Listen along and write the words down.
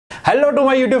Hello to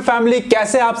my YouTube family,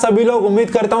 कैसे आप सभी लोग। उम्मीद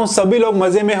करता हूं सभी लोग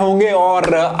मजे में होंगे।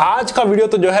 और आज का वीडियो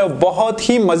तो जो है बहुत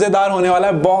ही मजेदार होने वाला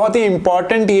है, बहुत ही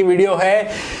इंपॉर्टेंट ये वीडियो है।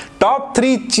 टॉप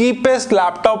 3 चीपेस्ट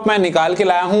लैपटॉप मैं निकाल के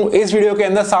लाया हूं इस वीडियो के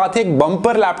अंदर। साथ ही एक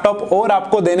बम्पर लैपटॉप और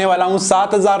आपको देने वाला हूं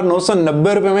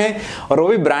 7,990 रुपए में, और वो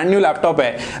भी ब्रांड न्यू लैपटॉप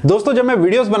है। दोस्तों जब मैं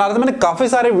वीडियोस बना रहा था, मैंने काफी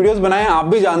सारे वीडियोस बनाए हैं, आप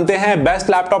भी जानते हैं। बेस्ट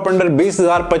लैपटॉप अंडर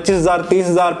 20,000, 25,000,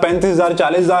 30,000, 35,000,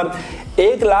 40,000,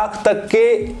 1 लाख तक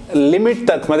के लिमिट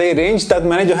तक, मतलब रेंज तक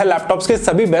मैंने जो है लैपटॉप्स के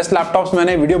सभी बेस्ट लैपटॉप्स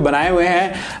मैंने वीडियो बनाए हुए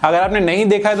हैं। अगर आपने नहीं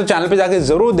देखा है तो चैनल पे जाके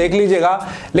जरूर देख लीजिएगा।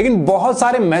 लेकिन बहुत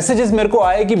सारे मैसेजेस मेरे को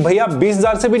आए कि भैया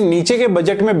 20,000 से भी नीचे के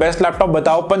बजट में बेस्ट लैपटॉप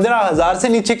बताओ, 15,000 से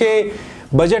नीचे के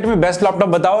बजट में बेस्ट लैपटॉप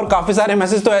बताओ। और काफी सारे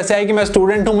मैसेज तो ऐसे आए कि मैं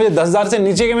स्टूडेंट हूं, मुझे 10,000 से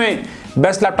नीचे के में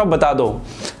बेस्ट लैपटॉप बता दो।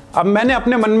 अब मैंने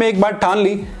अपने मन में एक बात ठान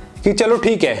ली कि चलो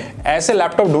ठीक है, ऐसे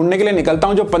लैपटॉप ढूंढने के लिए निकलता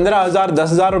हूं जो 15,000,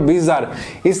 10,000 और 20,000,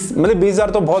 इस मतलब 20,000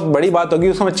 तो बहुत बड़ी बात होगी,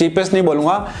 उसको मैं चीपेस्ट नहीं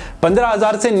बोलूंगा।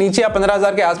 15,000 से नीचे या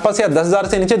 15,000 के आसपास या 10,000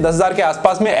 से नीचे 10,000 के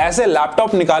आसपास में ऐसे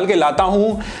लैपटॉप निकाल के लाता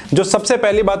हूं जो सबसे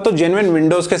पहली बात तो जेन्युइन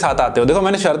विंडोज के साथ आते हो। देखो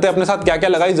मैंने शर्तें अपने साथ क्या क्या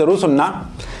लगाई, जरूर सुनना।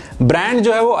 ब्रांड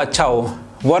जो है वो अच्छा हो,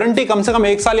 वारंटी कम से कम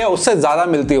 1 साल या उससे ज्यादा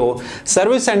मिलती हो,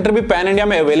 सर्विस सेंटर भी पैन इंडिया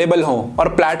में अवेलेबल हो, और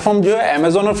प्लेटफॉर्म जो है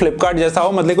अमेजोन और फ्लिपकार्ट जैसा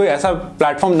हो, मतलब कोई ऐसा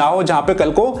प्लेटफॉर्म ना हो जहां पे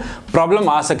कल को प्रॉब्लम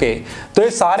आ सके। तो ये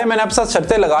सारे मैंने आपके साथ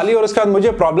शर्तें लगा ली, और उसके बाद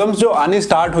मुझे प्रॉब्लम्स जो आनी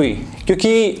स्टार्ट हुई,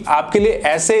 क्योंकि आपके लिए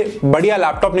ऐसे बढ़िया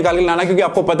लैपटॉप निकाल के लाना, क्योंकि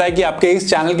आपको पता है कि आपके इस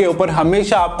चैनल के ऊपर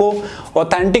हमेशा आपको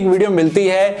ऑथेंटिक वीडियो मिलती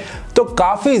है। तो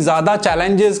काफी ज्यादा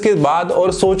चैलेंजेस के बाद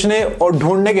और सोचने और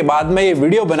ढूंढने के बाद मैं ये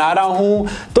वीडियो बना रहा हूं।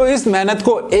 तो इस मेहनत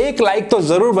को एक लाइक तो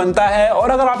जरूर बनता है।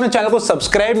 और अगर आपने चैनल को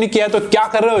सब्सक्राइब नहीं किया तो क्या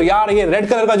कर रहे हो यार, ये रेड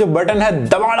कलर का जो बटन है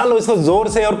दबा डालो इसको जोर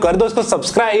से और कर दो इसको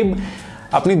सब्सक्राइब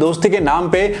अपनी दोस्ती के नाम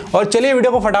पे। और चलिए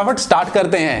वीडियो को फटाफट स्टार्ट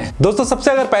करते हैं। दोस्तों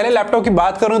सबसे अगर पहले लैपटॉप की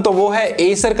बात करूं तो वो है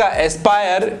एसर का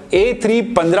एस्पायर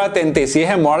A3-1533। ये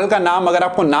है मॉडल का नाम। अगर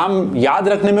आपको नाम याद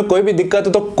रखने में कोई भी दिक्कत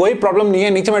हो तो कोई प्रॉब्लम नहीं है,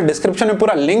 नीचे मैं डिस्क्रिप्शन में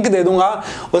पूरा लिंक दे दूंगा,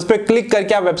 उस पर क्लिक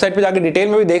करके आप वेबसाइट पे जाकर डिटेल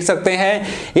में भी देख सकते हैं।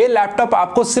 ये लैपटॉप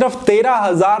आपको सिर्फ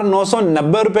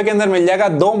 13,990 रुपए के अंदर मिल जाएगा।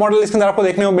 2 मॉडल इसके अंदर आपको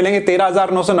देखने को मिलेंगे,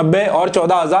 13,990 और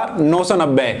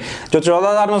 14,990। जो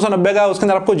 14,990 का उसके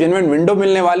अंदर आपको जेन्युइन विंडो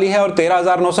मिलने वाली है, और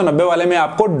 13,990 वाले में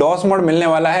आपको डॉस मोड मिलने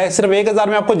वाला है। सिर्फ 1,000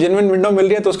 में आपको जेन्युइन विंडो मिल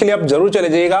रही है, तो उसके लिए आप जरूर चले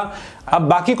जाइएगा। अब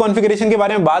बाकी कॉन्फ़िगरेशन के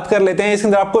बारे में बात कर लेते हैं। इसके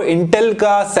अंदर आपको इंटेल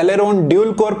का सेलेरॉन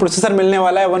ड्यूल कोर प्रोसेसर मिलने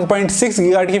वाला है 1.6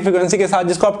 गीगाहर्ट्ज की फ्रीक्वेंसी के साथ,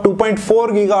 जिसको आप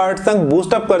 2.4 गीगाहर्ट्ज तक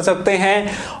बूस्ट अप कर सकते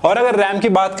हैं। और अगर रैम की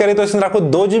बात करें तो इसके अंदर आपको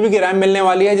 2 GB की रैम मिलने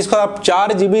वाली है, जिसको आप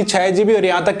 4 GB, 6 GB और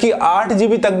यहां तक कि 8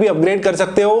 GB तक भी अपग्रेड कर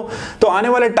सकते हो। तो आने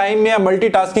वाले टाइम में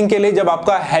मल्टीटास्किंग के लिए जब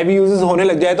आपका हैवी यूजेस होने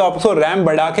लग जाए तो आप उसको रैम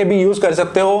बढ़ा के भी यूज कर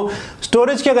सकते हो।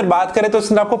 स्टोरेज की अगर बात करें तो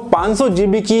इसके अंदर आपको 500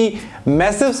 GB की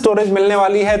मैसिव स्टोरेज मिलने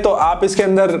वाली है। तो आप इसके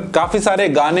अंदर काफी सारे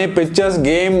गाने, पिक्चर्स,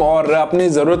 गेम और अपनी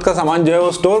जरूरत का सामान जो है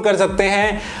वो स्टोर कर सकते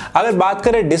हैं। अगर बात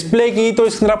करें डिस्प्ले की तो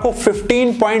इसके अंदर आपको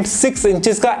 15.6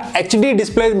 इंचेस का HD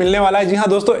डिस्प्ले मिलने वाला है। जी हाँ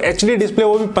दोस्तों, HD डिस्प्ले,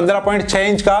 वो भी 15.6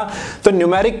 इंच का। तो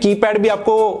न्यूमेरिक कीपैड भी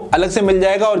आपको अलग से मिल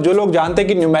जाएगा। और जो लोग जानते हैं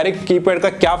कि न्यूमेरिक कीपैड का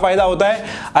क्या फायदा होता है,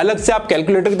 अलग से आप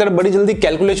कैलकुलेटर की तरह बड़ी जल्दी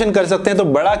कैलकुलेशन कर सकते हैं। तो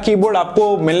बड़ा कीबोर्ड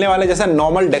आपको मिलने वाला है, जैसा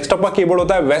नॉर्मल डेस्कटॉप का कीबोर्ड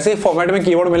होता है वैसे ही फॉर्मेट में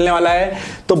कीबोर्ड मिलने वाला है।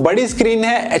 तो बड़ी स्क्रीन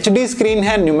है, HD स्क्रीन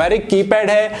है, न्यूमेरिक कीपैड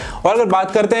है। और अगर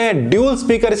बात करते हैं ड्यूल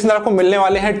स्पीकर इसके अंदर आपको मिलने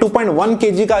वाले हैं, 2.1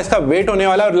 kg का इसका वेट होने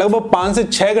वाला है, और लगभग 5 से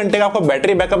 6 घंटे का आपको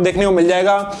बैटरी बैकअप देखने को मिल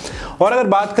जाएगा। और अगर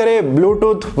बात करें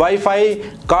Bluetooth, wifi,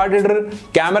 card reader,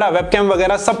 camera, webcam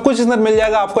वगैरह सब कुछ इसके अंदर मिल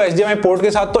जाएगा आपको HDMI पोर्ट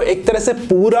के साथ। तो एक तरह से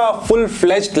पूरा फुल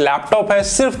फ्लेज्ड लैपटॉप है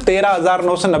सिर्फ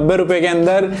 13,990 रुपए के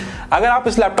अंदर। अगर आप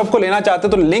इस लैपटॉप को लेना चाहते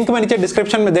हो तो लिंक मैं नीचे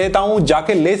डिस्क्रिप्शन में दे देता हूं,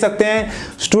 जाके ले सकते हैं।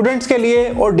 स्टूडेंट्स के लिए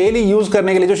और डेली यूज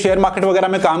करने के लिए, जो शेयर मार्केट वगैरह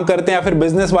में काम करते हैं, या फिर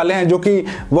बिजनेस वाले हैं जो कि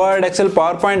word, Excel,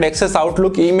 power point, access,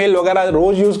 outlook, email वगैरह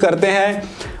रोज यूज करते हैं,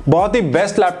 बहुत ही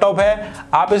बेस्ट लैपटॉप है।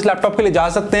 आप इस लैपटॉप के लिए जा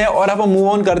सकते हैं। और अब हम मूव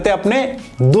ऑन करते हैं अपने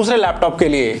दूसरे लैपटॉप के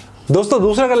लिए। दोस्तों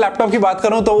दूसरा अगर लैपटॉप की बात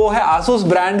करूं तो वो है Asus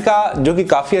ब्रांड का, जो कि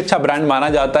काफी अच्छा ब्रांड माना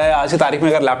जाता है आज की तारीख में।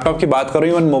 अगर लैपटॉप की बात करूं,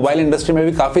 इवन मोबाइल इंडस्ट्री में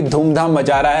भी काफी धूमधाम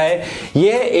मचा रहा है।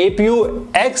 ये है APU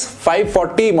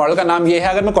X540 मॉडल का नाम ये है।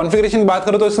 अगर मैं कॉन्फ़िगरेशन की बात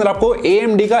करूं तो इसमें आपको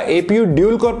AMD का APU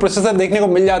ड्यूल कोर प्रोसेसर देखने को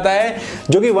मिल जाता है,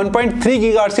 जो कि 1.3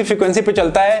 गीगाहर्ट्ज की फ्रीक्वेंसी पे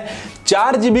चलता है।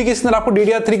 4 GB की इसके अंदर आपको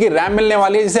DDR3 की रैम मिलने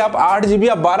वाली है, जिसे आप 8 GB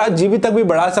या 12 GB तक भी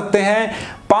बढ़ा सकते हैं।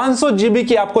 500 GB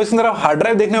की आपको इसके अंदर हार्ड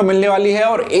ड्राइव देखने को मिलने वाली है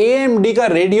और AMD का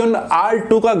Radeon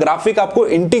R2 का ग्राफिक आपको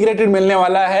इंटीग्रेटेड मिलने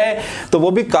वाला है, तो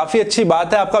वो भी काफी अच्छी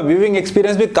बात है। आपका व्यूइंग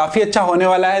एक्सपीरियंस भी काफी अच्छा होने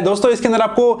वाला है। दोस्तों इसके अंदर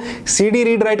आपको CD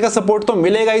रीड राइट का सपोर्ट तो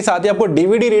मिलेगा ही, साथ ही आपको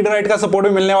DVD रीड राइट का सपोर्ट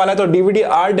भी मिलने वाला है, तो DVD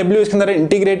RW इसके अंदर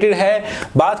इंटीग्रेटेड है।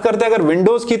 बात करते हैं अगर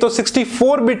विंडोज की, तो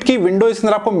 64 बिट की विंडो इसके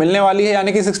अंदर आपको मिलने वाली है,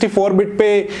 यानी कि 64 बिट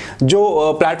पे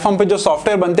जो प्लेटफॉर्म पे जो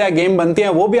सॉफ्टवेयर बनते हैं, गेम बनती हैं,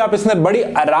 वो भी आप इसके अंदर बड़ी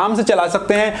आराम से चला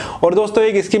सकते हैं। और दोस्तों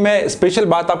एक इसकी मैं स्पेशल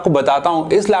बात आपको बताता हूं,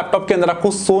 इस लैपटॉप के अंदर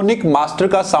आपको सोनिक मास्टर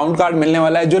का साउंड कार्ड मिलने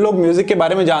वाला है। जो लोग म्यूजिक के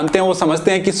बारे में जानते हैं वो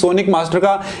समझते हैं कि सोनिक मास्टर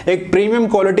का एक प्रीमियम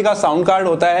क्वालिटी का साउंड कार्ड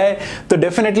होता है, तो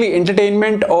डेफिनेटली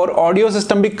एंटरटेनमेंट और ऑडियो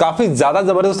सिस्टम भी काफी ज्यादा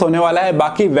जबरदस्त होने वाला है।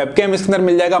 बाकी वेबकैम इसके अंदर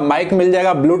मिल जाएगा, माइक मिल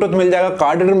जाएगा, ब्लूटूथ मिल जाएगा,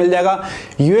 कार्ड रीडर मिल जाएगा,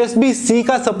 USB-C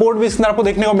का सपोर्ट भी इसके अंदर आपको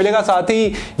देखने को मिलेगा, साथ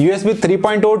ही USB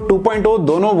 3.0 2.0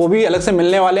 दोनों वो भी अलग से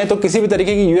मिलने वाले हैं, तो किसी भी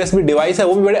तरीके की USB डिवाइस है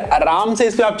वो भी बड़े आराम से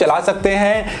इस पे आप चला सकते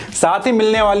हैं। साथ ही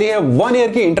मिलने वाली है 1 ईयर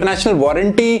की इंटरनेशनल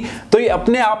वारंटी, तो ये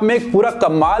अपने आप में एक पूरा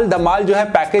कमाल धमाल जो है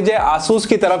पैकेज है Asus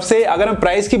की तरफ से। अगर मैं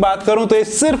प्राइस की बात करूं तो ये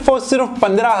सिर्फ और सिर्फ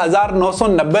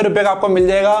 15,990 रुपए का आपको मिल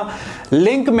जाएगा।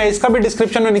 लिंक मैं इसका भी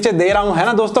डिस्क्रिप्शन में नीचे दे रहा हूं, है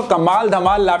ना दोस्तों। कमाल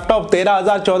धमाल लैपटॉप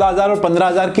 13,000, 14,000 और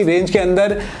 15,000 की रेंज के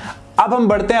अंदर। अब हम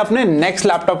बढ़ते हैं अपने नेक्स्ट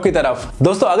लैपटॉप की तरफ।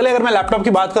 दोस्तों अगले अगर मैं लैपटॉप की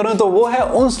बात करूं तो वो है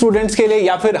उन स्टूडेंट्स के लिए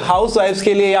या फिर हाउस वाइफ्स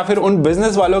के लिए या फिर उन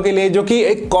बिजनेस वालों के लिए जो कि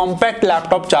एक कॉम्पैक्ट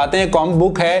लैपटॉप चाहते हैं, कॉम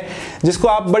बुक है जिसको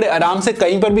आप बड़े आराम से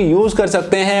कहीं पर भी यूज कर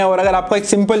सकते हैं। और अगर आपका एक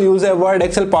सिंपल यूज है वर्ड,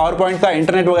 एक्सेल, पावर पॉइंट का,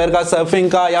 इंटरनेट वगैरह का, सर्फिंग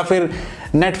का, या फिर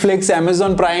नेटफ्लिक्स,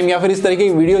 अमेजॉन प्राइम या फिर इस तरीके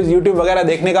की वीडियोस यूट्यूब वगैरह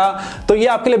देखने का, तो ये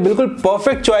आपके लिए बिल्कुल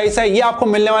परफेक्ट चॉइस है। ये आपको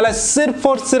मिलने वाला है सिर्फ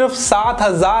और सिर्फ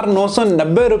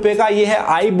 7,990 रुपए का। ये है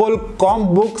आईबॉल कॉम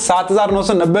बुक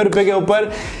 7,990 रुपए के ऊपर।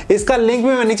 इसका लिंक भी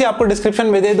मैं नीचे आपको डिस्क्रिप्शन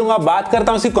में दे दूंगा। बात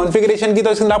करता हूं इसकी कॉन्फ़िगरेशन की,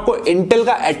 तो इसके अंदर आपको इंटेल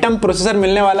का एटम प्रोसेसर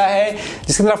मिलने वाला है,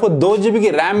 जिसके अंदर आपको 2 GB की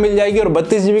रैम मिल जाएगी और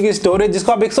 32 GB की स्टोरेज,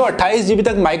 जिसको आप 128 GB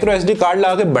तक माइक्रो SD कार्ड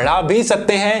लगा के बढ़ा भी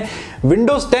सकते हैं।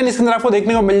 विंडोज 10 इसके अंदर आपको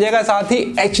देखने को मिल जाएगा, साथ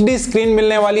ही HD स्क्रीन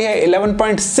मिलने वाली है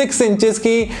 11.6 इंचेस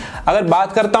की। अगर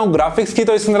बात करता हूं ग्राफिक्स की,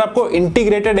 तो इसके अंदर आपको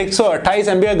इंटीग्रेटेड 128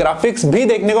 MB का ग्राफिक्स भी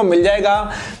देखने को मिल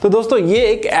जाएगा। तो दोस्तों ये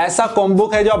एक ऐसा कॉम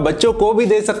बुक है जो आप बच्चों को भी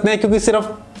दे सकते हैं, क्योंकि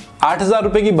सिर्फ 8,000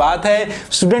 रुपए की बात है।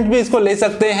 स्टूडेंट भी इसको ले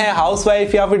सकते हैं,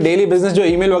 हाउसवाइफ या फिर डेली बिजनेस जो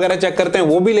ईमेल वगैरह चेक करते हैं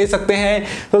वो भी ले सकते हैं।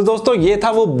 तो दोस्तों ये था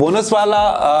वो बोनस वाला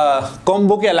कॉम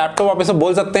बुक या लैपटॉप आप इसे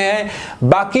बोल सकते हैं।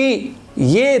 बाकी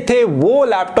ये थे वो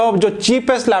लैपटॉप जो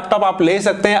चीपेस्ट लैपटॉप आप ले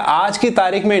सकते हैं आज की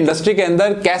तारीख में इंडस्ट्री के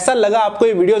अंदर। कैसा लगा आपको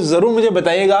ये वीडियो जरूर मुझे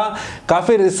बताइएगा।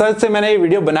 काफी रिसर्च से मैंने ये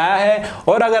वीडियो बनाया है,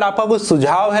 और अगर आपका कोई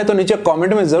सुझाव है तो नीचे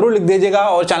कमेंट में जरूर लिख दीजिएगा,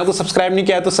 और चैनल को सब्सक्राइब नहीं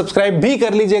किया है तो सब्सक्राइब भी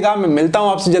कर लीजिएगा। मैं मिलता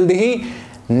हूं आपसे जल्दी ही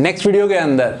नेक्स्ट वीडियो के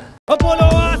अंदर।